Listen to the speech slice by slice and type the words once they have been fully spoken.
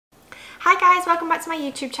Hi guys, welcome back to my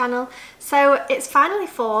YouTube channel. So it's finally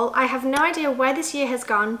fall. I have no idea where this year has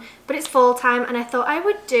gone, but it's fall time and I thought I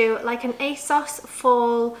would do like an ASOS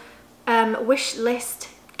fall wish list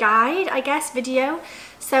guide, I guess, video.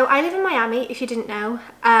 So I live in Miami, if you didn't know,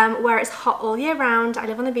 where it's hot all year round. I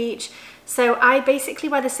live on the beach. So I basically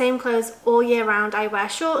wear the same clothes all year round. I wear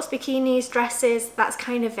shorts, bikinis, dresses, that's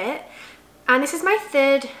kind of it. And this is my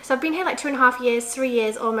third, so I've been here like 2.5 years, 3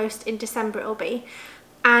 years almost, in December it'll be.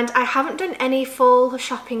 And I haven't done any fall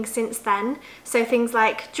shopping since then. So things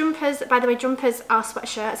like jumpers, by the way, jumpers are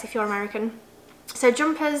sweatshirts if you're American. So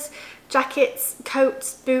jumpers, jackets,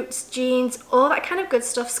 coats, boots, jeans, all that kind of good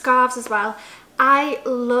stuff, scarves as well. I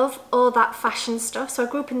love all that fashion stuff. So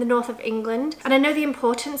I grew up in the north of England and I know the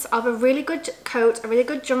importance of a really good coat, a really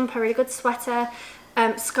good jumper, a really good sweater,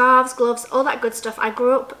 scarves, gloves, all that good stuff. I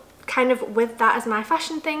grew up kind of with that as my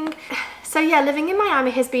fashion thing. So yeah, living in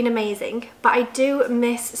Miami has been amazing, but I do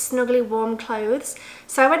miss snuggly warm clothes.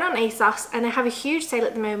 So I went on ASOS and they have a huge sale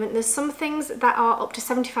at the moment. There's some things that are up to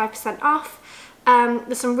 75% off.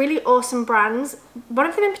 There's some really awesome brands. One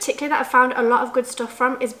of them in particular that I've found a lot of good stuff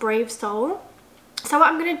from is Brave Soul. So what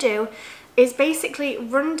I'm going to do is basically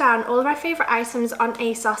run down all of my favourite items on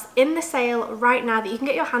ASOS in the sale right now that you can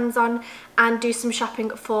get your hands on and do some shopping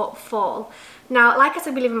for fall. Now, like I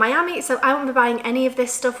said, we live in Miami, so I won't be buying any of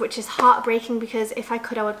this stuff, which is heartbreaking because if I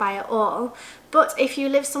could, I would buy it all. But if you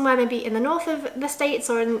live somewhere maybe in the north of the States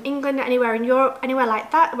or in England, anywhere in Europe, anywhere like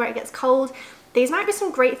that where it gets cold, these might be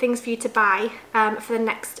some great things for you to buy for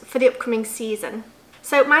the upcoming season.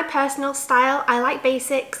 So my personal style, I like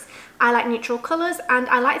basics. I like neutral colours and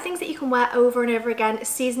I like things that you can wear over and over again,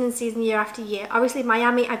 season and season, year after year. Obviously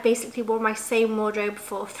Miami, I basically wore my same wardrobe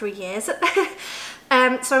for 3 years.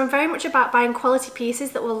 So I'm very much about buying quality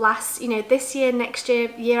pieces that will last, you know, this year, next year,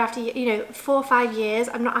 year after year, you know, 4 or 5 years.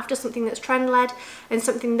 I'm not after something that's trend-led and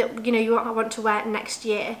something that, you know, you want to wear next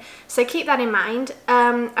year. So keep that in mind.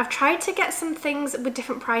 I've tried to get some things with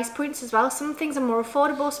different price points as well. Some things are more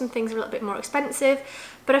affordable, some things are a little bit more expensive.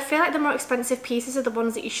 But I feel like the more expensive pieces are the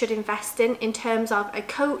ones that you should invest in terms of a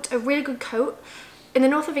coat, a really good coat. In the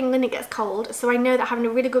north of England it gets cold, so I know that having a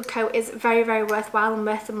really good coat is very, very worthwhile and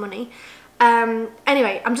worth the money.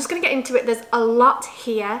 Anyway, I'm just going to get into it. There's a lot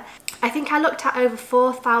here. I think I looked at over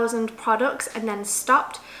 4,000 products and then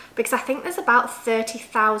stopped because I think there's about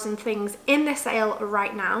 30,000 things in the sale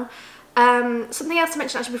right now. Something else to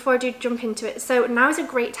mention actually before I do jump into it. So now is a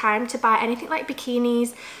great time to buy anything like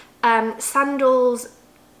bikinis, sandals,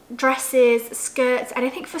 dresses, skirts,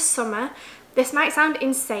 anything for summer. This might sound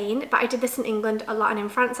insane, but I did this in England a lot and in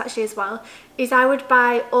France actually as well, is I would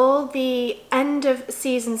buy all the end of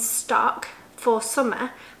season stock for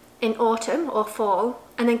summer in autumn or fall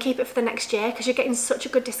and then keep it for the next year because you're getting such a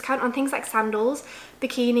good discount on things like sandals,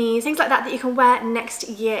 bikinis, things like that that you can wear next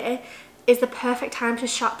year. Is the perfect time to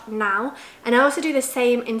shop now. And I also do the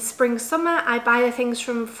same in spring, summer. I buy the things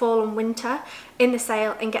from fall and winter in the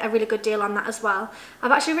sale and get a really good deal on that as well.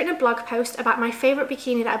 I've actually written a blog post about my favourite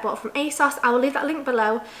bikini that I bought from ASOS. I will leave that link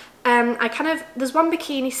below. There's one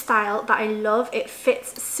bikini style that I love. It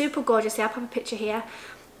fits super gorgeously. I'll pop a picture here.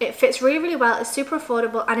 It fits really, really well. It's super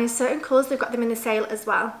affordable and in certain colours they've got them in the sale as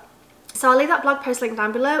well. So I'll leave that blog post link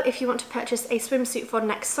down below if you want to purchase a swimsuit for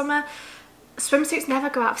next summer. Swimsuits never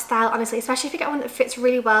go out of style, honestly, especially if you get one that fits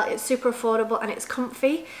really well. It's super affordable and it's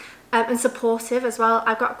comfy and supportive as well.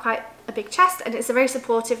 I've got quite a big chest and it's very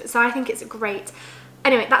supportive, so I think it's great.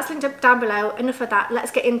 Anyway, that's linked up down below. Enough of that.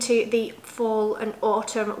 Let's get into the fall and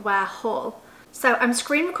autumn wear haul. So I'm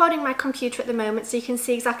screen recording my computer at the moment so you can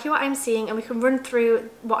see exactly what I'm seeing and we can run through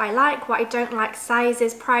what I like, what I don't like,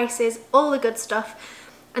 sizes, prices, all the good stuff.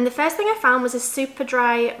 And the first thing I found was a super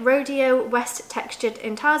dry Rodeo West textured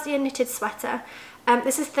intarsia knitted sweater.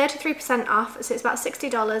 This is 33% off, so it's about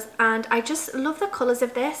 $60 and I just love the colours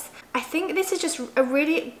of this. I think this is just a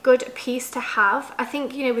really good piece to have. I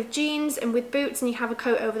think, you know, with jeans and with boots and you have a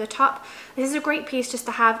coat over the top, this is a great piece just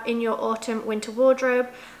to have in your autumn winter wardrobe.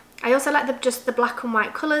 I also like just the black and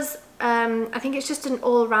white colours. I think it's just an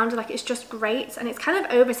all-rounder, like it's just great and it's kind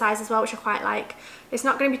of oversized as well, which I quite like. It's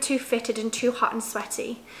not going to be too fitted and too hot and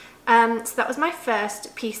sweaty. So that was my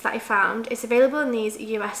first piece that I found. It's available in these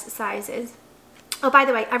US sizes. Oh, by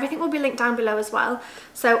the way, everything will be linked down below as well.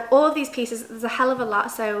 So all of these pieces, there's a hell of a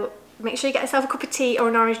lot, so make sure you get yourself a cup of tea or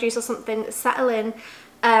an orange juice or something, settle in.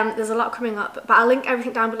 There's a lot coming up, but I'll link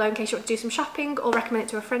everything down below in case you want to do some shopping or recommend it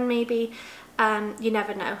to a friend maybe. You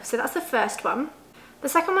never know. So that's the first one. The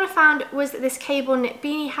second one I found was this cable knit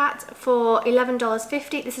beanie hat for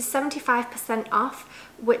 $11.50. This is 75% off,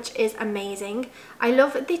 which is amazing. I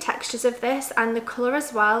love the textures of this and the colour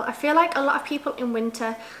as well. I feel like a lot of people in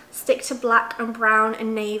winter stick to black and brown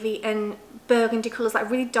and navy and burgundy colours, like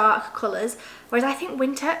really dark colours, whereas I think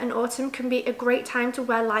winter and autumn can be a great time to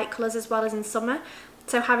wear light colours as well as in summer.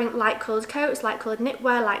 So having light coloured coats, light coloured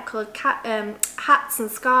knitwear, light coloured hats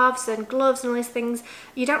and scarves and gloves and all these things,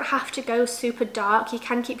 you don't have to go super dark. You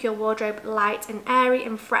can keep your wardrobe light and airy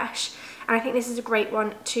and fresh, and I think this is a great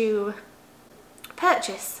one to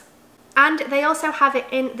purchase. And they also have it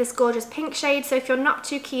in this gorgeous pink shade, so if you're not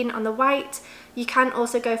too keen on the white, you can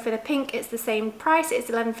also go for the pink. It's the same price, it's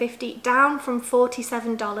 $11.50, down from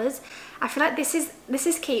 $47. I feel like this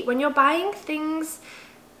is key when you're buying things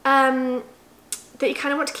that you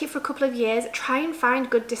kind of want to keep for a couple of years. Try and find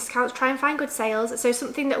good discounts, try and find good sales. So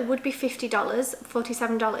something that would be $50,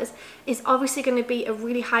 $47 is obviously going to be a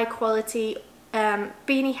really high quality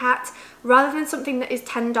beanie hat rather than something that is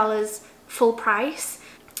 $10 full price.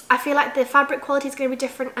 I feel like the fabric quality is going to be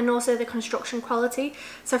different, and also the construction quality.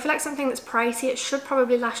 So I feel like something that's pricey, it should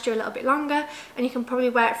probably last you a little bit longer, and you can probably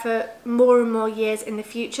wear it for more and more years in the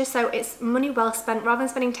future. So it's money well spent. Rather than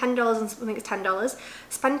spending $10 on something that's $10,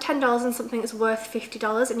 spend $10 on something that's worth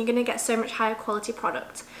 $50, and you're going to get so much higher quality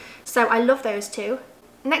product. So I love those two.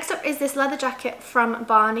 Next up is this leather jacket from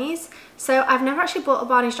Barney's. So I've never actually bought a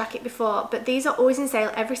Barney's jacket before, but these are always in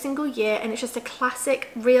sale every single year, and it's just a classic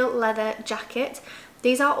real leather jacket.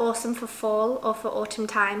 These are awesome for fall or for autumn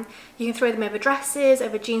time. You can throw them over dresses,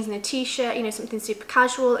 over jeans and a t-shirt, you know, something super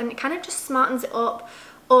casual, and it kind of just smartens it up.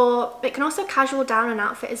 Or it can also casual down an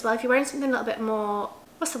outfit as well. If you're wearing something a little bit more,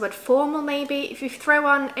 what's the word, formal maybe. If you throw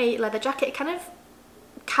on a leather jacket, it kind of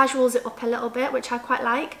casuals it up a little bit, which I quite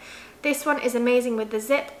like. This one is amazing with the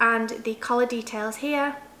zip and the collar details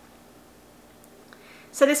here.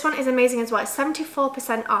 So this one is amazing as well. It's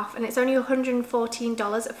 74% off, and it's only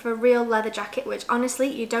 $114 for a real leather jacket, which honestly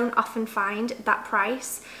you don't often find that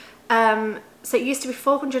price. So it used to be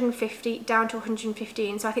 $450 down to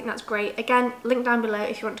 $115, so I think that's great. Again, link down below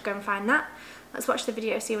if you want to go and find that. Let's watch the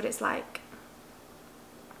video, see what it's like.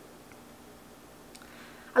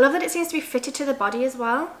 I love that it seems to be fitted to the body as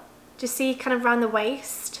well. Just see kind of around the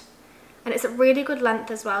waist, and it's a really good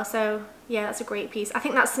length as well. So yeah, that's a great piece. I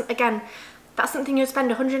think that's, again, that's something you'd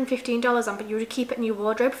spend $115 on, but you would keep it in your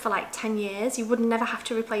wardrobe for like 10 years. You would never have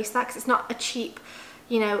to replace that, because it's not a cheap,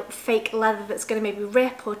 you know, fake leather that's going to maybe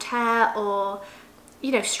rip or tear or,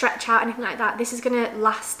 you know, stretch out, anything like that. This is going to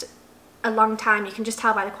last a long time. You can just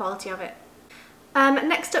tell by the quality of it.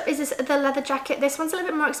 Next up is the leather jacket. This one's a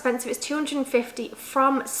little bit more expensive. It's $250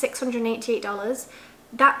 from $688.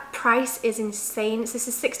 That price is insane. So this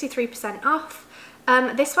is 63% off.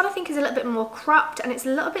 This one I think is a little bit more cropped, and it's a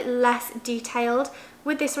little bit less detailed.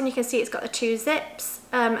 With this one you can see it's got the 2 zips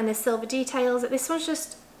and the silver details. This one's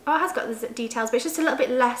just, oh, it has got the zip details, but it's just a little bit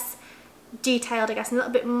less detailed, I guess, and a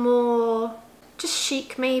little bit more just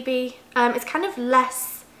chic maybe. It's kind of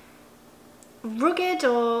less rugged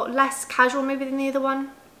or less casual maybe than the other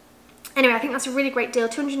one. Anyway, I think that's a really great deal.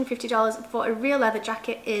 $250 for a real leather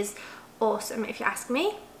jacket is awesome if you ask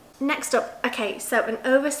me. Next up, okay, so an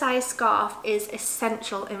oversized scarf is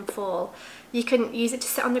essential in fall. You can use it to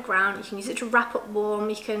sit on the ground, you can use it to wrap up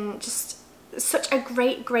warm, you can just, such a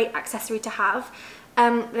great accessory to have.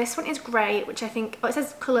 This one is grey, which I think, oh, it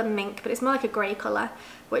says colour mink, but it's more like a grey colour,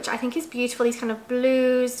 which I think is beautiful. These kind of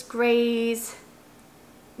blues, greys,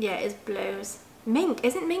 yeah, it is blues. Mink,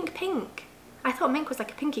 isn't mink pink? I thought mink was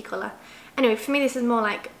like a pinky colour. Anyway, for me this is more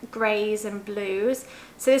like greys and blues.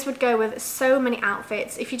 So this would go with so many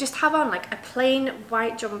outfits. If you just have on like a plain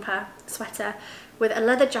white jumper, sweater, with a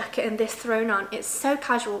leather jacket and this thrown on, it's so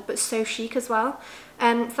casual but so chic as well.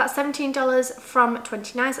 So that's $17 from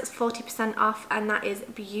 $29, so that's 40% off, and that is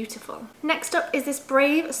beautiful. Next up is this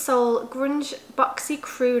Brave Soul Grunge Boxy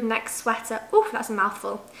Crew Neck Sweater. Ooh, that's a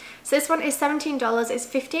mouthful. So this one is $17, it's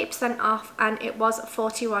 58% off, and it was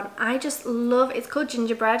 $41. I just love, it's called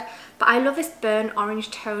gingerbread, but I love this burnt orange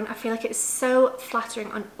tone. I feel like it's so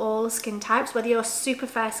flattering on all skin types, whether you're super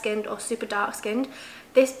fair skinned or super dark skinned.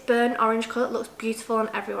 This burnt orange colour looks beautiful on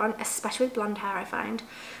everyone, especially with blonde hair, I find.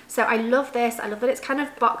 So I love this. I love that it's kind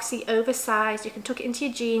of boxy, oversized. You can tuck it into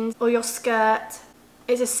your jeans or your skirt.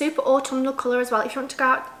 It's a super autumnal colour as well. If you want to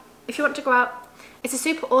go out, it's a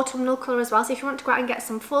super autumnal colour as well. So if you want to go out and get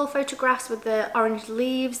some fall photographs with the orange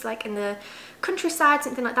leaves, like in the countryside,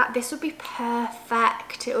 something like that, this would be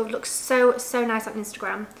perfect. It would look so nice on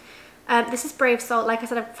Instagram. This is Brave Soul. Like I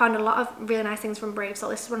said, I've found a lot of really nice things from Brave Soul.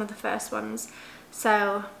 This is one of the first ones.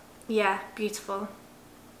 So yeah, beautiful.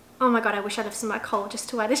 Oh my god, I wish I'd have somewhere cold just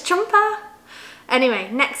to wear this jumper. Anyway,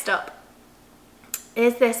 next up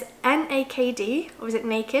is this NAKD, or is it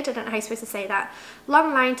naked? I don't know how you're supposed to say that.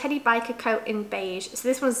 Long line teddy biker coat in beige. So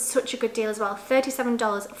this one's such a good deal as well.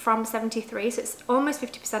 $37 from $73, so it's almost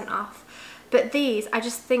 50% off. But these, I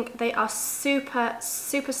just think they are super,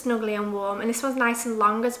 super snuggly and warm. And this one's nice and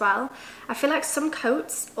long as well. I feel like some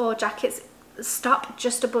coats or jackets stop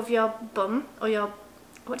just above your bum, or your,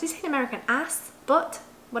 what do you say in American? Ass? Butt?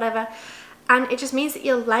 Whatever. And it just means that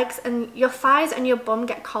your legs and your thighs and your bum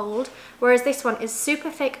get cold, whereas this one is super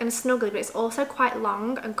thick and snuggly, but it's also quite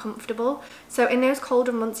long and comfortable. So in those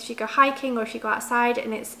colder months, if you go hiking or if you go outside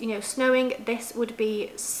and it's, you know, snowing, this would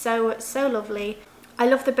be so, so lovely. I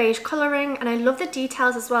love the beige colouring, and I love the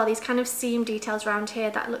details as well, these kind of seam details around here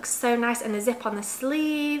that looks so nice, and the zip on the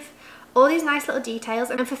sleeve, all these nice little details.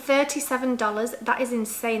 And for $37, that is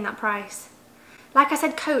insane, that price. Like I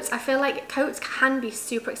said, coats, I feel like coats can be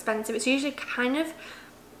super expensive. It's usually kind of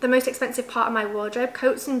the most expensive part of my wardrobe.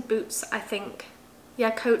 Coats and boots, I think. Yeah,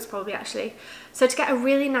 coats probably actually. So to get a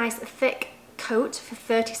really nice thick coat for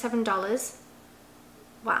 $37,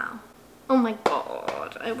 wow. Oh my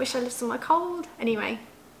god, I wish I lived somewhere cold. Anyway,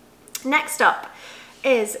 next up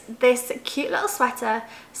is this cute little sweater.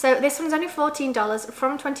 So this one's only $14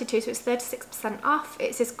 from $22, so it's 36% off.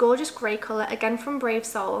 It's this gorgeous grey colour, again from Brave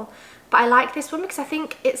Soul. But I like this one because I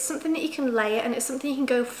think it's something that you can layer, and it's something you can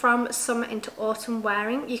go from summer into autumn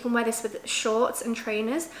wearing. You can wear this with shorts and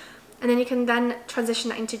trainers, and then you can then transition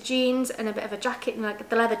that into jeans and a bit of a jacket, and like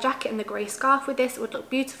the leather jacket and the grey scarf with this would look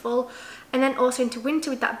beautiful. And then also into winter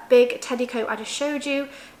with that big teddy coat I just showed you.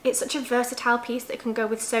 It's such a versatile piece that can go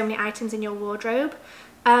with so many items in your wardrobe.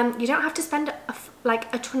 You don't have to spend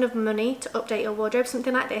like a ton of money to update your wardrobe.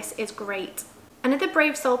 Something like this is great. Another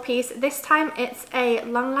Brave Soul piece, this time it's a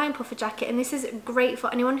long line puffer jacket, and this is great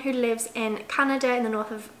for anyone who lives in Canada, in the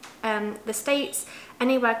north of the States,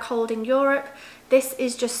 anywhere cold in Europe. This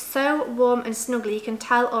is just so warm and snuggly. You can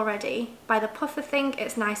tell already by the puffer thing,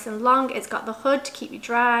 it's nice and long, it's got the hood to keep you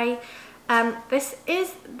dry. This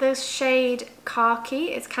is the shade Khaki.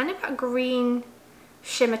 It's kind of got a green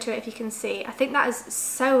shimmer to it, if you can see. I think that is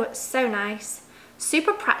so, so nice.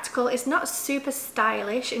 Super practical. It's not super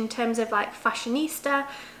stylish in terms of like fashionista,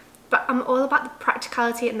 but I'm all about the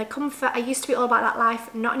practicality and the comfort. I used to be all about that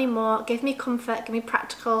life, not anymore. Give me comfort, give me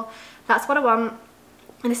practical. That's what I want.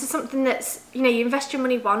 And this is something that's, you know, you invest your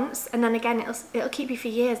money once, and then again it'll keep you for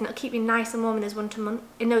years, and it'll keep you nice and warm in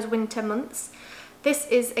those winter months. This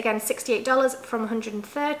is again $68 from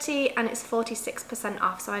 $130, and it's 46%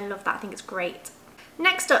 off, so I love that. I think it's great.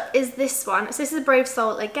 Next up is this one. So this is a Brave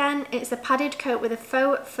Soul again. It's a padded coat with a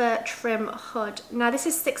faux fur trim hood. Now this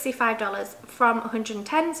is $65 from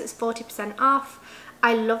 $110, so it's 40% off.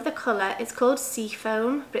 I love the colour. It's called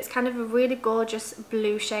Seafoam, but it's kind of a really gorgeous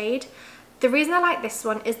blue shade. The reason I like this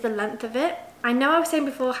one is the length of it. I know I was saying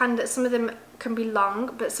beforehand that some of them can be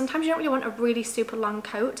long, but sometimes you don't really want a really super long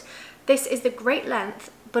coat. This is the great length,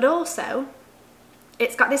 but also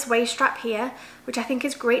it's got this waist strap here, which I think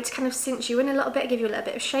is great to kind of cinch you in a little bit, give you a little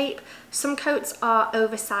bit of shape. Some coats are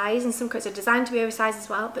oversized, and some coats are designed to be oversized as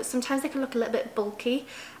well, but sometimes they can look a little bit bulky.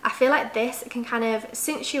 I feel like this can kind of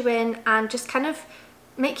cinch you in and just kind of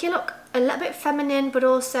make you look a little bit feminine, but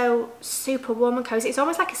also super warm and cozy. It's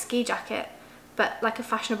almost like a ski jacket, but like a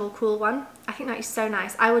fashionable, cool one. I think that is so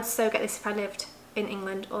nice. I would so get this if I lived in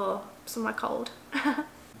England or somewhere cold.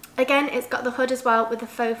 Again, it's got the hood as well with the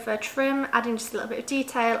faux fur trim, adding just a little bit of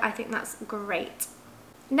detail. I think that's great.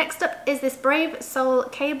 Next up is this Brave Soul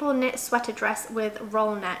cable knit sweater dress with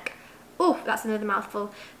roll neck. Oh, that's another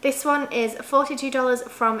mouthful. This one is $42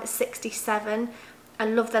 from $67. I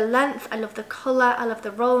love the length, I love the colour, I love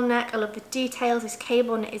the roll neck, I love the details. This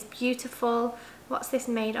cable knit is beautiful. What's this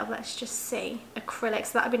made of? Let's just see. Acrylic,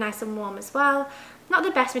 so that would be nice and warm as well. Not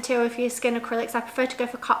the best material for your skin, acrylics. I prefer to go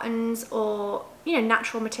for cottons or, you know,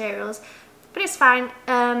 natural materials, but it's fine.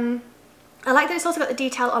 I like that it's also got the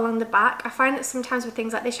detail along the back. I find that sometimes with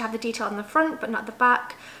things like this you have the detail on the front but not the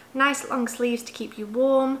back. Nice long sleeves to keep you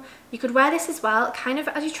warm. You could wear this as well kind of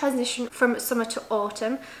as you transition from summer to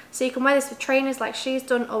autumn, so you can wear this with trainers like she's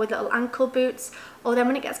done, or with little ankle boots, or then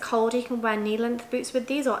when it gets colder you can wear knee length boots with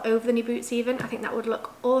these, or over the knee boots even. I think that would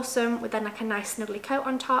look awesome with then like a nice snuggly coat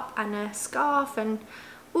on top and a scarf, and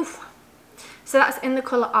oof. So that's in the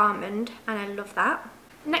colour Almond, and I love that.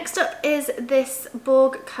 Next up is this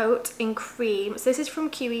Borg coat in cream. So this is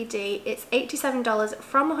from QED. It's $87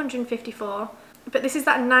 from $154. But this is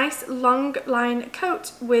that nice long line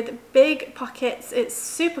coat with big pockets. It's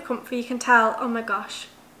super comfy. You can tell, oh my gosh,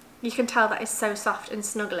 you can tell that it's so soft and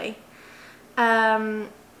snuggly.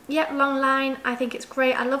 Yep, long line. I think it's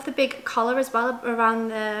great. I love the big collar as well around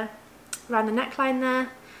the neckline there.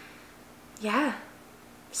 yeah,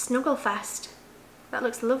 snuggle fest. That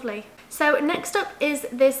looks lovely. So next up is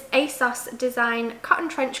this ASOS design cotton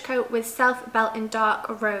trench coat with self belt in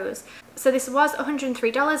dark rose. So this was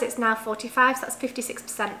 $103, it's now $45, so that's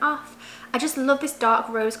 56% off. I just love this dark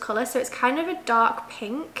rose colour, so it's kind of a dark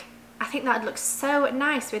pink. I think that would look so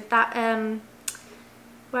nice with that,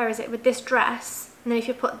 where is it, with this dress. And then if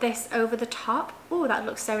you put this over the top, oh, that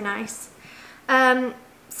looks so nice.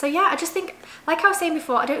 So yeah, I just think, like I was saying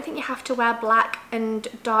before, I don't think you have to wear black and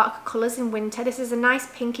dark colours in winter. This is a nice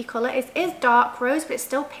pinky colour. It is dark rose, but it's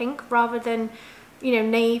still pink rather than, you know,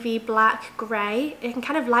 navy, black, grey. It can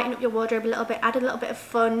kind of lighten up your wardrobe a little bit, add a little bit of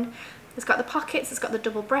fun. It's got the pockets, it's got the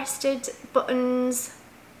double-breasted buttons.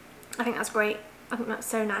 I think that's great. I think that's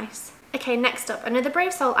so nice. Okay, next up, another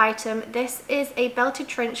Brave Soul item. This is a belted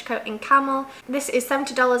trench coat in camel. This is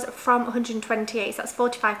 $70 from $128, so that's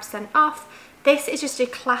 45% off. This is just a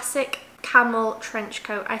classic camel trench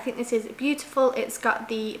coat. I think this is beautiful. It's got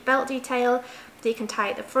the belt detail that you can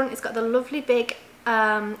tie at the front. It's got the lovely big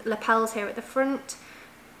lapels here at the front.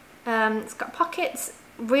 It's got pockets,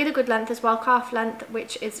 really good length as well, calf length,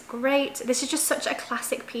 which is great. This is just such a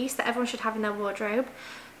classic piece that everyone should have in their wardrobe.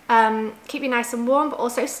 Keep you nice and warm, but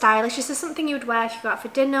also stylish. This is something you would wear if you go out for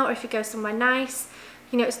dinner or if you go somewhere nice.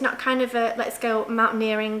 You know, it's not kind of a let's go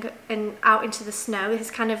mountaineering and out into the snow. This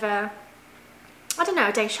is kind of a, I don't know,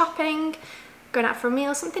 a day shopping, going out for a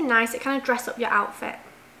meal, something nice. It kind of dress up your outfit.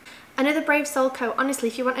 Another Brave Soul coat. Honestly,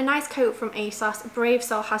 if you want a nice coat from ASOS, Brave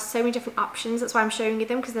Soul has so many different options. That's why I'm showing you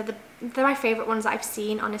them, because they're my favourite ones that I've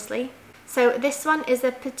seen, honestly. So this one is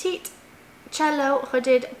a petite cello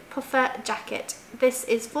hooded puffer jacket. This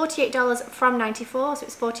is $48 from $94, so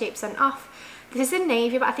it's 48% off. This is in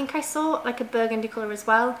navy, but I think I saw like a burgundy colour as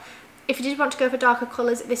well. If you did want to go for darker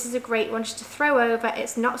colours, this is a great one just to throw over.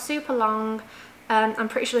 It's not super long. I'm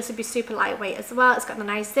pretty sure this would be super lightweight as well. It's got the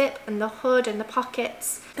nice zip and the hood and the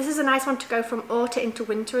pockets. This is a nice one to go from autumn into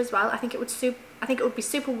winter as well. I think it would be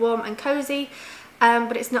super warm and cozy,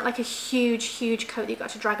 but it's not like a huge coat that you've got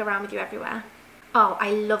to drag around with you everywhere. Oh,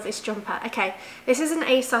 I love this jumper. Okay, this is an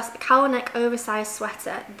ASOS cowl neck oversized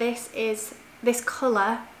sweater. This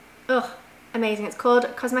colour, ugh, amazing. It's called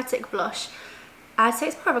Cosmetic Blush. I'd say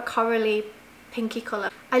it's more of a corally pinky colour.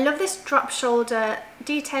 I love this drop shoulder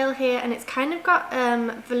detail here, and it's kind of got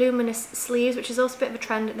voluminous sleeves, which is also a bit of a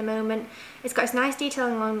trend at the moment. It's got this nice detail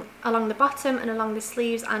along the bottom and along the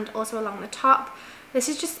sleeves and also along the top. This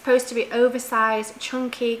is just supposed to be oversized,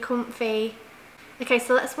 chunky, comfy. Okay,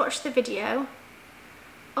 so let's watch the video.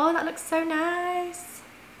 Oh, that looks so nice.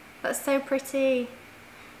 That's so pretty.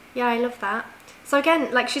 Yeah, I love that. So again,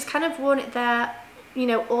 like, she's kind of worn it there, you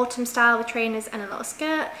know, autumn style with trainers and a little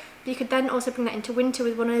skirt. But you could then also bring that into winter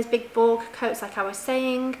with one of those big bulk coats like I was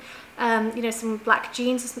saying. You know, some black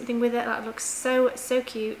jeans or something with it. That looks so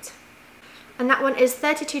cute. And that one is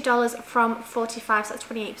 $32 from $45, so that's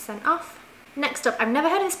 28% off. Next up, I've never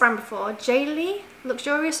heard of this brand before. Jaylee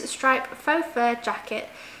Luxurious Stripe Faux Fur Jacket.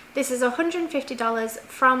 This is $150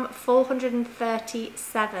 from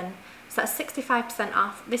 $437, so that's 65%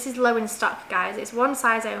 off. This is low in stock, guys. It's one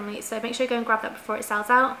size only, so make sure you go and grab that before it sells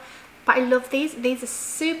out. But I love these. These are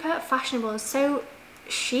super fashionable and so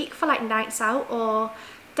chic for like nights out or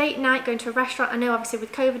date night, going to a restaurant. I know obviously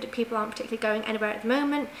with COVID people aren't particularly going anywhere at the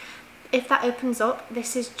moment. If that opens up,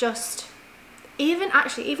 this is just, even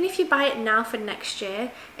if you buy it now for next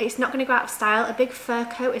year, it's not going to go out of style. A big fur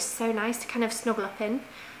coat is so nice to kind of snuggle up in.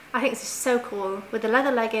 I think this is so cool, with the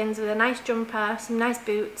leather leggings, with a nice jumper, some nice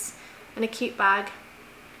boots and a cute bag.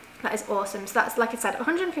 That is awesome. So that's, like I said,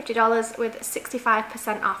 $150 with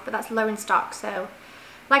 65% off, but that's low in stock. So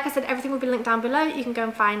like I said, everything will be linked down below. You can go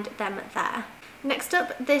and find them there. Next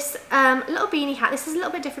up, this little beanie hat. This is a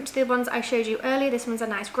little bit different to the ones I showed you earlier. This one's a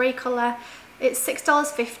nice grey colour. It's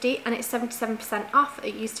 $6.50 and it's 77% off.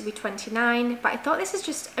 It used to be $29, but I thought this is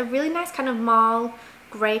just a really nice kind of marl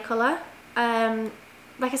grey colour.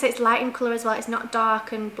 Like I said, it's light in colour as well. It's not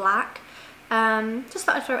dark and black. Just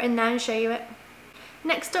thought I'd throw it in there and show you it.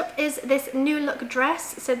 Next up is this new look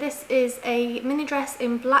dress. So this is a mini dress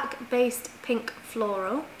in black based pink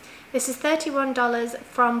floral. This is $31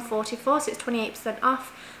 from $44, so it's 28%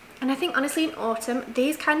 off. And I think honestly in autumn,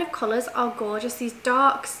 these kind of colours are gorgeous. These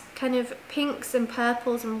darks, kind of pinks and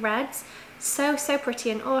purples and reds. So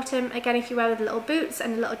pretty in autumn. Again, if you wear with little boots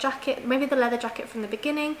and a little jacket, maybe the leather jacket from the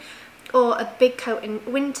beginning, or a big coat in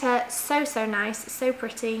winter, so nice, so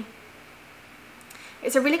pretty.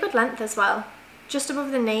 It's a really good length as well, just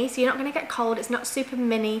above the knee, so you're not going to get cold. It's not super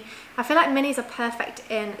mini. I feel like minis are perfect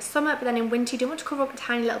in summer, but then in winter you do want to cover up a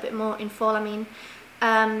tiny little bit more. In fall, I mean.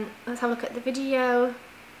 Let's have a look at the video.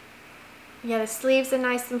 Yeah, the sleeves are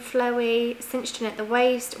nice and flowy, cinched in at the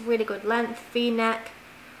waist, really good length, V-neck,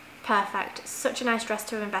 perfect. Such a nice dress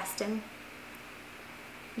to invest in.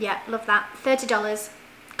 Yeah, love that. $30,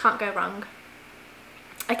 can't go wrong.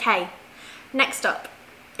 Okay, next up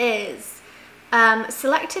is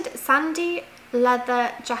selected sandy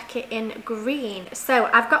leather jacket in green. So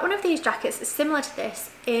I've got one of these jackets similar to this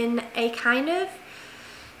in a kind of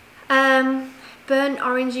burnt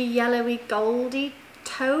orangey, yellowy, goldy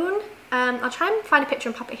tone. I'll try and find a picture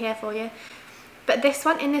and pop it here for you. But this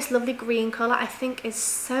one in this lovely green colour I think is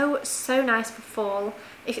so nice for fall.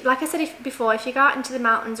 If, like I said before, if you go out into the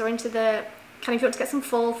mountains or into the kind of, if you want to get some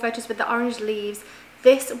fall photos with the orange leaves,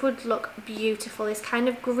 this would look beautiful. This kind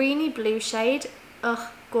of greeny blue shade, ugh,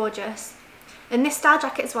 gorgeous. And this style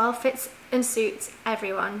jacket as well fits and suits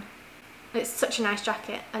everyone. It's such a nice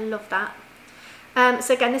jacket, I love that.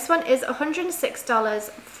 So again, this one is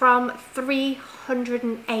 $106 from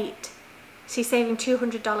 $308. So you're saving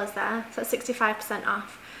 $200 there, so that's 65%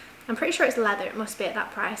 off. I'm pretty sure it's leather, it must be at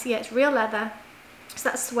that price. Yeah, it's real leather, so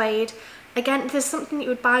that's suede. Again, there's something that you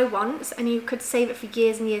would buy once and you could save it for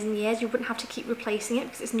years and years and years. You wouldn't have to keep replacing it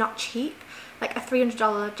because it's not cheap. Like a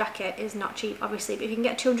 $300 jacket is not cheap, obviously, but if you can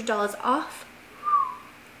get $200 off,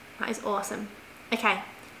 that is awesome. Okay,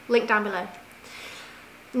 link down below.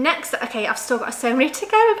 Next, okay, I've still got so many to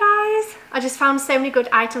go, guys. I just found so many good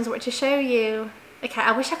items I want to show you. Okay,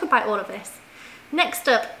 I wish I could buy all of this. Next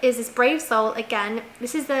up is this Brave Soul again.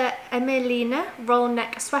 This is the Emelina roll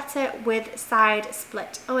neck sweater with side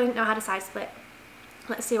split. Oh, I didn't know how to side split.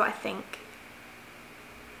 Let's see what I think.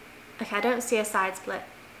 Okay, I don't see a side split,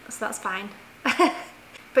 so that's fine.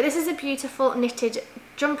 But this is a beautiful knitted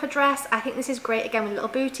jumper dress. I think this is great again with little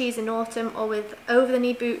booties in autumn or with over the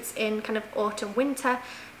knee boots in kind of autumn winter.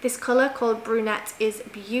 This colour called brunette is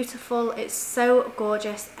beautiful. It's so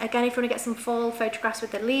gorgeous. Again, if you want to get some fall photographs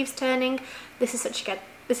with the leaves turning, this is such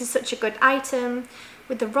a good item.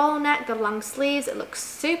 With the roll neck, the long sleeves, it looks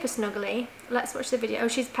super snuggly. Let's watch the video. Oh,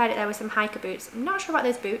 she's paired it there with some hiker boots. I'm not sure about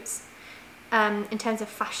those boots in terms of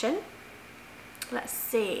fashion. Let's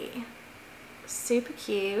see. Super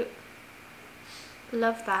cute.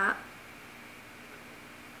 Love that.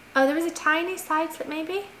 Oh, there is a tiny side slip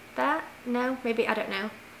maybe there. No, maybe, I don't know.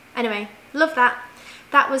 Anyway, love that.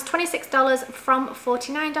 That was $26 from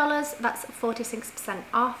 $49. That's 46%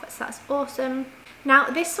 off, so that's awesome. Now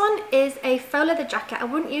this one is a faux leather jacket. I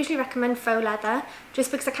wouldn't usually recommend faux leather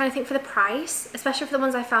just because I kind of think for the price, especially for the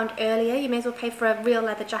ones I found earlier, you may as well pay for a real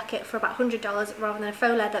leather jacket for about $100 rather than a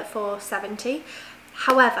faux leather for $70.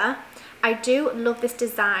 However, I do love this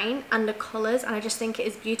design and the colours, and I just think it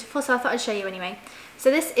is beautiful, so I thought I'd show you anyway.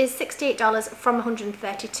 So this is $68 from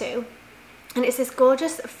 $132, and it's this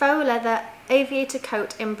gorgeous faux leather aviator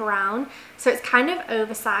coat in brown. So it's kind of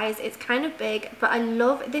oversized, it's kind of big, but I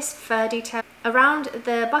love this fur detail around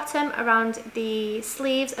the bottom, around the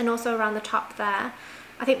sleeves, and also around the top there.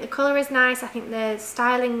 I think the colour is nice. I think the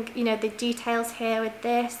styling, you know, the details here with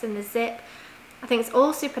this and the zip, I think it's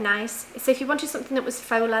all super nice. So if you wanted something that was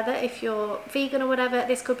faux leather, if you're vegan or whatever,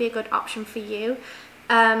 this could be a good option for you.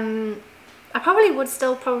 I probably would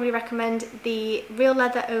still recommend the real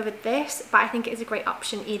leather over this, but I think it is a great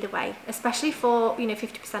option either way, especially for, you know,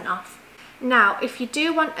 50% off. Now, if you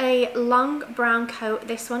do want a long brown coat,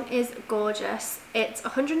 this one is gorgeous. It's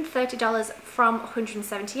 $130 from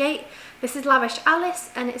 $178. This is Lavish Alice,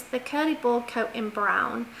 and it's the curly ball coat in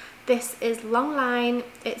brown. This is long line,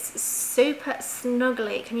 it's super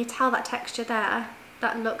snuggly. Can you tell that texture there?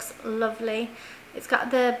 That looks lovely. It's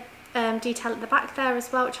got the detail at the back there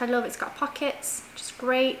as well, which I love. It's got pockets, which is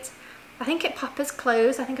great. I think it poppers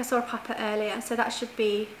closed. I think I saw a popper earlier, so that should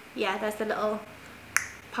be, yeah, there's the little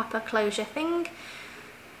popper closure thing.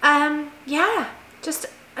 Yeah, just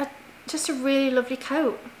a really lovely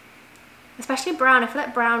coat, especially brown. I feel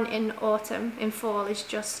like brown in autumn, in fall, is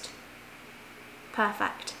just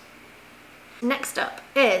perfect. Next up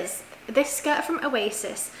is this skirt from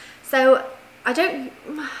Oasis. So I'm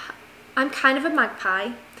kind of a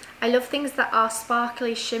magpie. I love things that are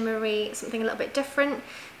sparkly, shimmery, something a little bit different.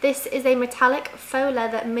 This is a metallic faux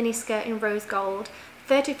leather mini skirt in rose gold.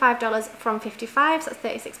 $35 from $55, so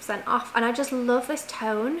that's 36% off. And I just love this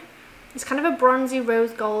tone. It's kind of a bronzy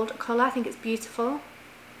rose gold colour. I think it's beautiful.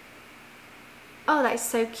 Oh, that is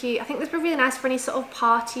so cute. I think this would be really nice for any sort of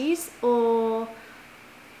parties, or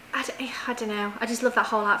I don't know. I just love that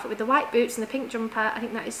whole outfit with the white boots and the pink jumper. I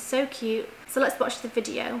think that is so cute. So let's watch the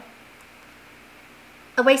video.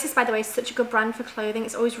 Oasis, by the way, is such a good brand for clothing.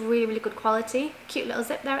 It's always really, really good quality. Cute little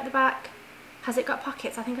zip there at the back. Has it got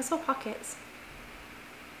pockets? I think I saw pockets.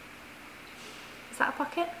 Is that a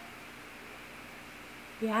pocket?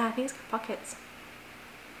 Yeah, I think it's got pockets.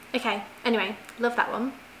 Okay, anyway, love that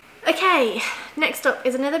one. Okay, next up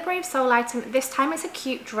is another Brave Soul item. This time it's a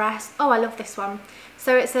cute dress. Oh, I love this one.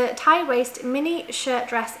 So it's a tie waist mini shirt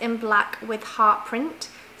dress in black with heart print.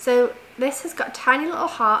 So this has got tiny little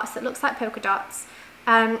hearts that looks like polka dots.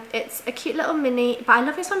 It's a cute little mini, but I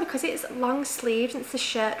love this one because it's long sleeves and it's a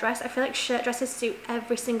shirt dress. I feel like shirt dresses suit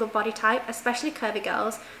every single body type, especially curvy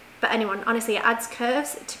girls, but anyone. Honestly, it adds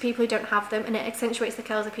curves to people who don't have them, and it accentuates the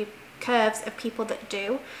curves of people that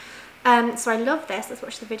do. So I love this. Let's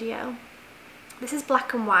watch the video. This is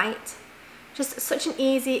black and white. Just such an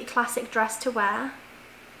easy classic dress to wear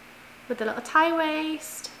with the little tie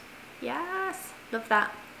waist. Yes, love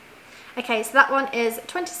that. Okay, so that one is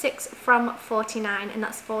 26 from 49, and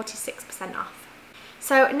that's 46% off.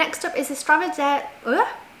 So next up is the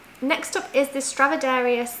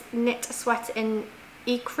Stradivarius knit sweater in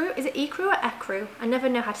ecru. Is it ecru or ecru? I never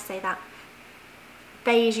know how to say that.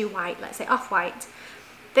 Beigey white, let's say off-white.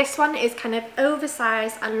 This one is kind of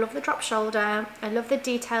oversized. I love the drop shoulder. I love the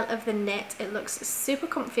detail of the knit. It looks super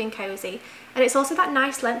comfy and cozy. And it's also that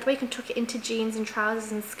nice length where you can tuck it into jeans and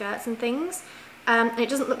trousers and skirts and things. And it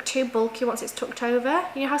doesn't look too bulky once it's tucked over.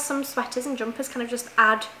 You know how some sweaters and jumpers kind of just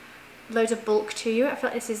add loads of bulk to you? I feel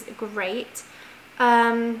like this is great.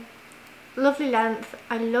 Lovely length.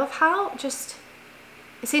 I love how just,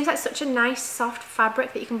 it seems like such a nice soft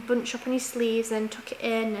fabric that you can bunch up on your sleeves and tuck it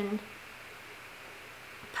in, and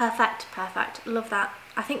perfect, perfect. Love that.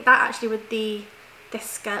 I think that actually with this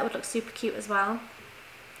skirt would look super cute as well.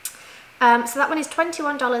 So that one is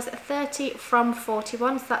 $21.30 from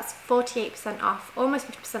 41, so that's 48% off, almost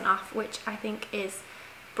 50% off, which I think is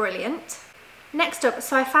brilliant. Next up,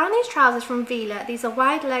 so I found these trousers from Vila. These are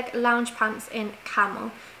wide leg lounge pants in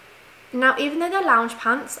camel. Now, even though they're lounge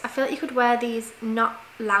pants, I feel like you could wear these not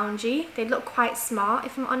loungy. They look quite smart,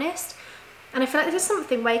 if I'm honest. And I feel like this is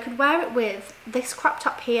something where you could wear it with this crop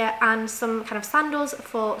top here and some kind of sandals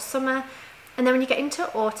for summer. And then when you get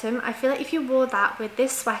into autumn, I feel like if you wore that with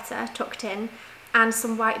this sweater tucked in and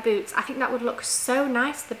some white boots, I think that would look so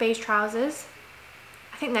nice, the beige trousers.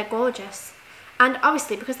 I think they're gorgeous. And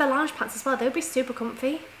obviously, because they're lounge pants as well, they would be super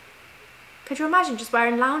comfy. Could you imagine just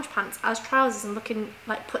wearing lounge pants as trousers and looking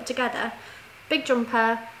like put together? Big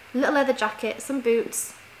jumper, little leather jacket, some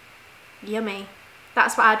boots. Yummy.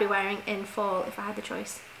 That's what I'd be wearing in fall if I had the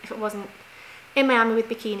choice, if it wasn't in Miami with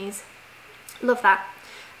bikinis. Love that.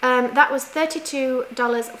 That was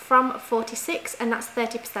 $32 from 46, and that's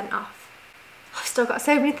 30% off. I've still got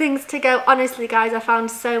so many things to go. Honestly, guys, I found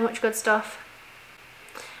so much good stuff.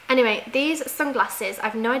 Anyway, these sunglasses, I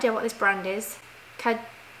have no idea what this brand is.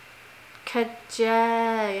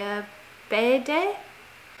 Kajabede?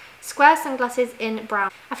 Square sunglasses in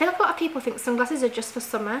brown. I feel like a lot of people think sunglasses are just for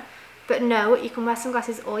summer, but no, you can wear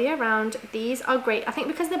sunglasses all year round. These are great. I think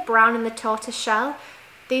because they're brown and the tortoise shell,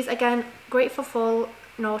 these, again, great for fall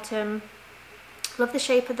and autumn. Love the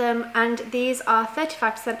shape of them, and these are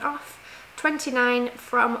 35% off, 29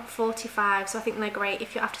 from 45, so I think they're great.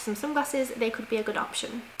 If you're after some sunglasses, they could be a good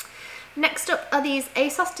option. Next up are these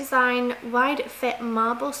ASOS Design Wide Fit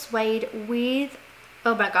Marble Suede with,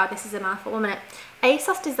 oh my god, this is a mouthful, 1 minute.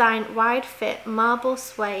 ASOS Design Wide Fit Marble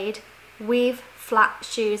Suede Weave Flat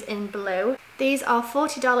Shoes in blue. These are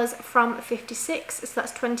 $40 from 56, so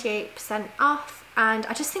that's 28% off, and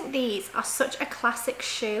I just think these are such a classic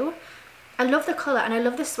shoe. I love the colour and I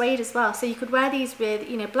love the suede as well, so you could wear these with,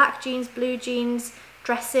 you know, black jeans, blue jeans,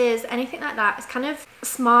 dresses, anything like that. It's kind of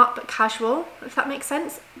smart but casual, if that makes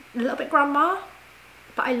sense. A little bit grandma,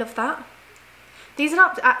 but I love that. These are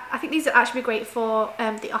not, I think these are actually great for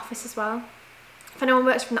the office as well. If anyone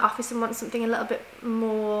works from the office and wants something a little bit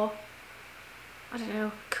more, I don't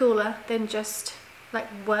know, cooler than just like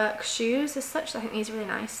work shoes as such, I think these are really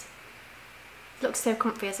nice. Looks so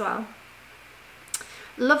comfy as well.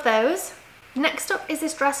 Love those. Next up is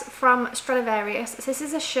this dress from Stradivarius. So this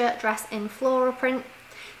is a shirt dress in floral print.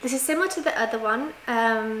 This is similar to the other one.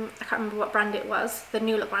 I can't remember what brand it was. The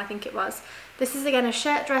New Look one, I think it was. This is again a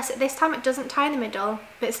shirt dress. This time it doesn't tie in the middle,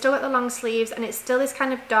 but it's still got the long sleeves, and it's still this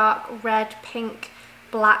kind of dark red, pink,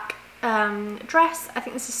 black dress. I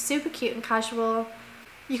think this is super cute and casual.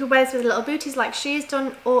 You could wear this with little booties like she's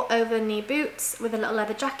done, or over the knee boots with a little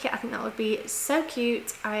leather jacket. I think that would be so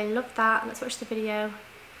cute. I love that. Let's watch the video.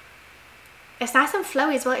 It's nice and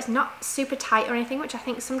flowy as well. It's not super tight or anything, which I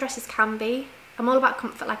think some dresses can be. I'm all about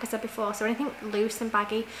comfort, like I said before, so anything loose and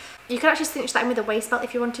baggy. You could actually cinch that in with a waist belt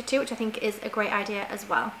if you wanted to, which I think is a great idea as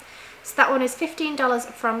well. So that one is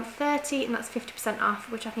 $15 from 30, and that's 50%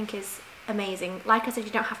 off, which I think is amazing. Like I said,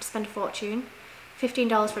 you don't have to spend a fortune.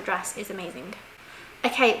 $15 for a dress is amazing.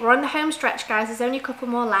 Okay, we're on the home stretch, guys. There's only a couple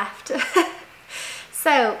more left.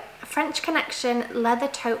 So French Connection leather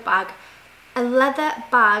tote bag. A leather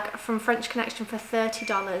bag from French Connection for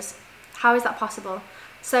 $30. How is that possible?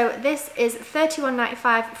 So this is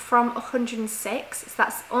 $31.95 from $106, so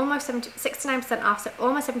that's almost 69% off, so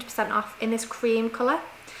almost 70% off in this cream colour.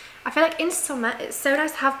 I feel like in summer it's so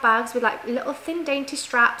nice to have bags with like little thin dainty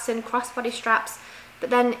straps and crossbody straps,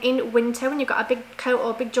 but then in winter when you've got a big coat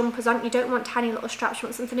or big jumpers on, you don't want tiny little straps, you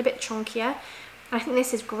want something a bit chunkier. And I think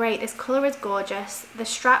this is great. This colour is gorgeous, the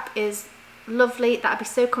strap is lovely, that'd be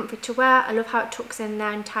so comfy to wear. I love how it tucks in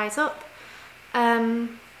there and ties up. I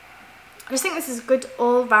just think this is a good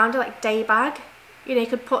all-rounder like day bag. You know, you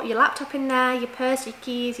could put your laptop in there, your purse, your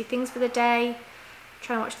keys, your things for the day.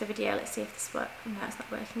 Try and watch the video, let's see if this works. No, it's not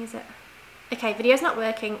working, is it? Okay, video's not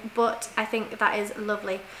working, but I think that is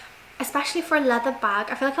lovely. Especially for a leather bag.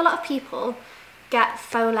 I feel like a lot of people get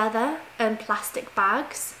faux leather and plastic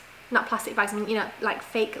bags. Not plastic bags, I mean, you know, like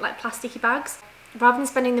fake, like plasticky bags, rather than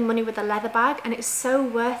spending the money with a leather bag. And it's so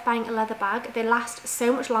worth buying a leather bag. They last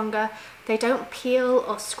so much longer. They don't peel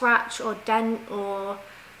or scratch or dent, or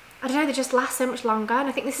I don't know, they just last so much longer. And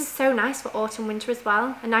I think this is so nice for autumn winter as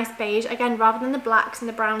well. A nice beige, again, rather than the blacks and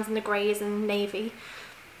the browns and the greys and navy.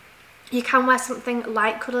 You can wear something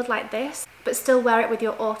light coloured like this, but still wear it with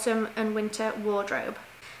your autumn and winter wardrobe.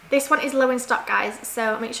 This one is low in stock, guys,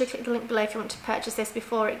 so make sure you click the link below if you want to purchase this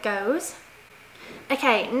before it goes.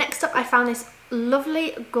 Okay, next up I found this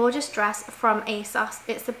lovely, gorgeous dress from ASOS.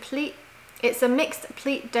 It's a mixed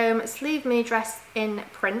pleat dome sleeve mini dress in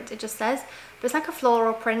print, it just says. But it's like a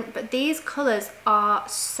floral print, but these colours are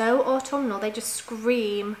so autumnal, they just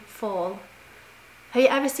scream fall. Have you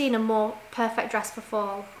ever seen a more perfect dress for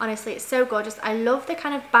fall? Honestly, it's so gorgeous. I love the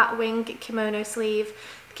kind of batwing kimono sleeve.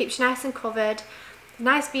 It keeps you nice and covered.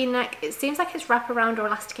 Nice v-neck. It seems like it's wraparound or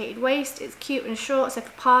elasticated waist. It's cute and short, so for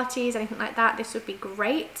parties, anything like that, this would be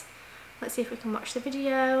great. Let's see if we can watch the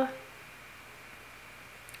video.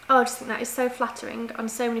 Oh, I just think that is so flattering on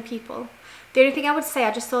so many people. The only thing I would say,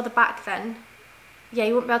 I just saw the back then. Yeah,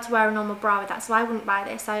 you wouldn't be able to wear a normal bra with that, so I wouldn't buy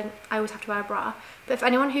this. I always have to wear a bra. But for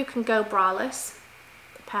anyone who can go braless,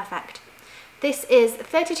 perfect. This is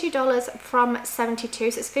 $32 from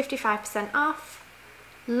 $72, so it's 55% off.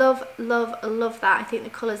 Love, love, love that. I think the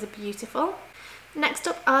colours are beautiful. Next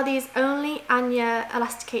up are these Only Anya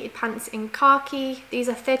elasticated pants in khaki. These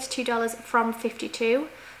are $32 from $52,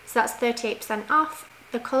 so that's 38% off.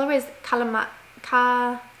 The colour is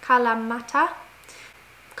Kalamata,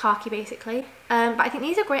 khaki basically. But I think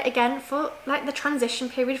these are great again for like the transition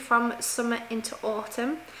period from summer into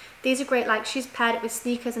autumn. These are great, like she's paired it with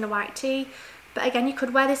sneakers and a white tee. But again, you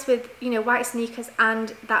could wear this with, you know, white sneakers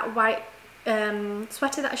and that white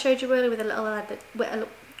sweater that I showed you earlier with a little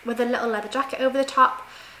leather jacket over the top.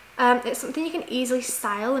 It's something you can easily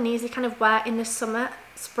style and easily kind of wear in the summer,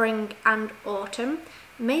 spring and autumn.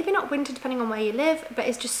 Maybe not winter depending on where you live, but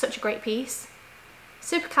it's just such a great piece.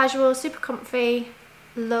 Super casual, super comfy.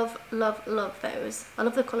 Love, love, love those. I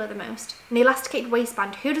love the colour the most. And the elasticated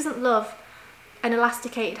waistband. Who doesn't love an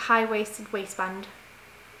elasticated high-waisted waistband?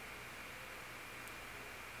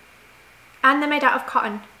 And they're made out of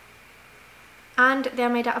cotton. And they're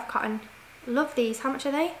made out of cotton. Love these. How much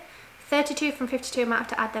are they? 32 from 52. I might have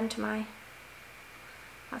to add them to my...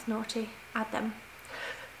 That's naughty. Add them.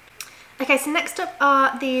 Okay, so next up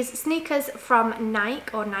are these sneakers from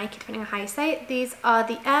Nike, or Nike depending on how you say it. These are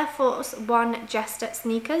the Air Force One Jester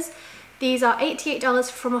sneakers. These are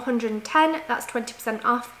 $88 from $110, that's 20%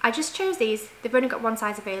 off. I just chose these, they've only got one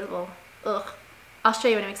size available. Ugh, I'll show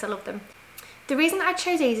you anyway because I love them. The reason I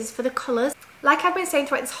chose these is for the colours. Like I've been saying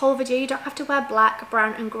throughout this whole video, you don't have to wear black,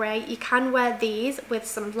 brown and grey. You can wear these with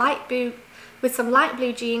some light blue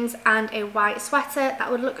jeans and a white sweater.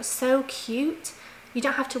 That would look so cute. You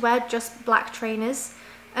don't have to wear just black trainers.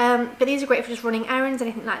 But these are great for just running errands,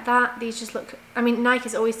 anything like that. These just look, I mean, Nike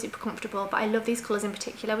is always super comfortable, but I love these colours in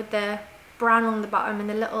particular with the brown along the bottom and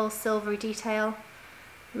the little silvery detail.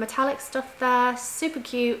 Metallic stuff there, super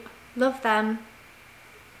cute, love them.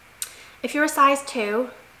 If you're a size 2,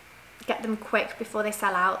 get them quick before they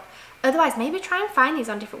sell out. Otherwise, maybe try and find these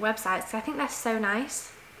on different websites because I think they're so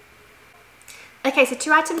nice. Okay, so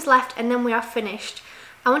 2 items left and then we are finished.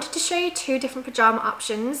 I wanted to show you 2 different pyjama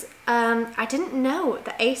options. I didn't know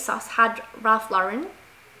that ASOS had Ralph Lauren.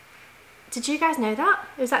 Did you guys know that?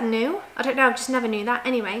 Is that new? I don't know, I just never knew that.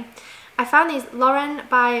 Anyway, I found these Lauren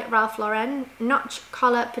by Ralph Lauren notch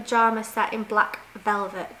collar pyjama set in black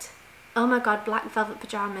velvet. Oh my god, black velvet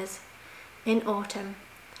pyjamas in autumn.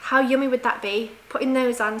 How yummy would that be? Putting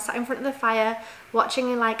those on, sat in front of the fire,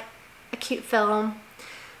 watching like a cute film.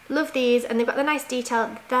 Love these, and they've got the nice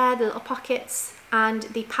detail there, the little pockets, and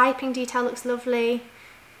the piping detail looks lovely.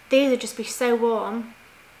 These would just be so warm.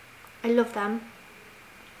 I love them.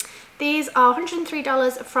 These are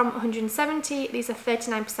 $103 from $170. These are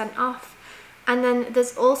 39% off. And then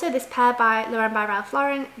there's also this pair by Lauren by Ralph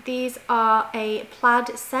Lauren. These are a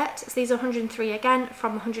plaid set. So these are 103 again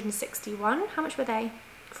from 161. How much were they?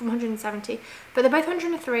 From 170. But they're both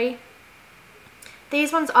 103.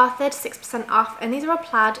 These ones are 36% off, and these are a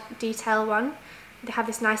plaid detail one. They have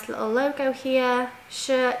this nice little logo here,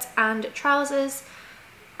 shirt and trousers.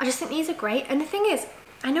 I just think these are great. And the thing is,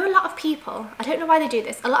 I know a lot of people, I don't know why they do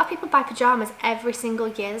this, a lot of people buy pyjamas every single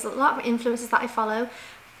year. There's a lot of influencers that I follow,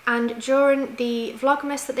 and during the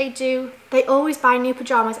Vlogmas that they do, they always buy new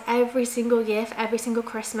pyjamas every single year for every single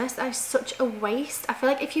Christmas. That is such a waste. I feel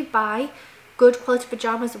like if you buy good quality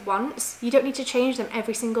pyjamas once, you don't need to change them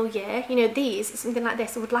every single year. You know, these, something like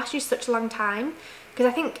this, would last you such a long time, because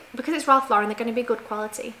I think because it's Ralph Lauren, they're going to be good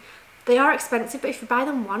quality. They are expensive, but if you buy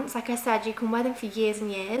them once, like I said, you can wear them for years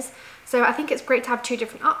and years. So I think it's great to have two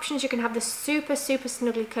different options. You can have the super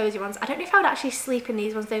snuggly cozy ones. I don't know if I would actually sleep in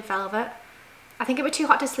these ones though, velvet. I think it would be too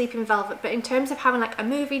hot to sleep in velvet, but in terms of having like a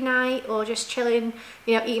movie night or just chilling,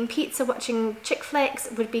 you know, eating pizza, watching chick flicks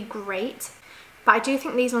would be great. But I do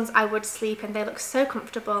think these ones I would sleep in. They look so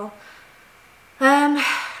comfortable.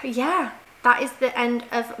 Yeah, that is the end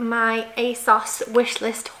of my ASOS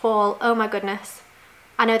wishlist haul. Oh my goodness.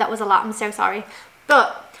 I know that was a lot, I'm so sorry.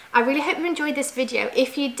 But I really hope you enjoyed this video.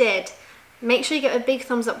 If you did, make sure you give it a big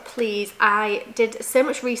thumbs up, please. I did so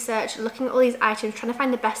much research looking at all these items, trying to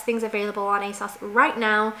find the best things available on ASOS right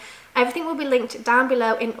now. Everything will be linked down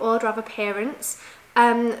below in order of appearance.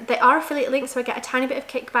 They are affiliate links, so I get a tiny bit of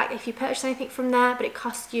kickback if you purchase anything from there, but it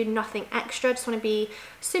costs you nothing extra. Just want to be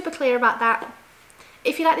super clear about that.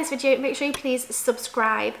 If you like this video, make sure you please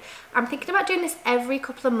subscribe. I'm thinking about doing this every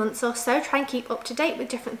couple of months or so, try and keep up to date with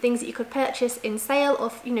different things that you could purchase in sale,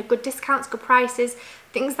 or, you know, good discounts, good prices,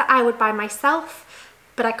 things that I would buy myself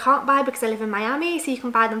but I can't buy because I live in Miami, so you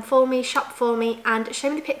can buy them for me, shop for me, and show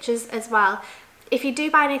me the pictures as well. If you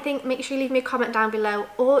do buy anything, make sure you leave me a comment down below,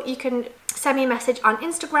 or you can send me a message on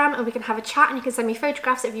Instagram and we can have a chat, and you can send me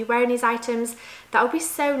photographs of you wearing these items. That would be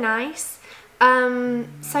so nice.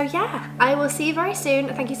 So yeah, I will see you very soon.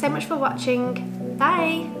 Thank you so much for watching.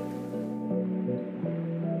 Bye!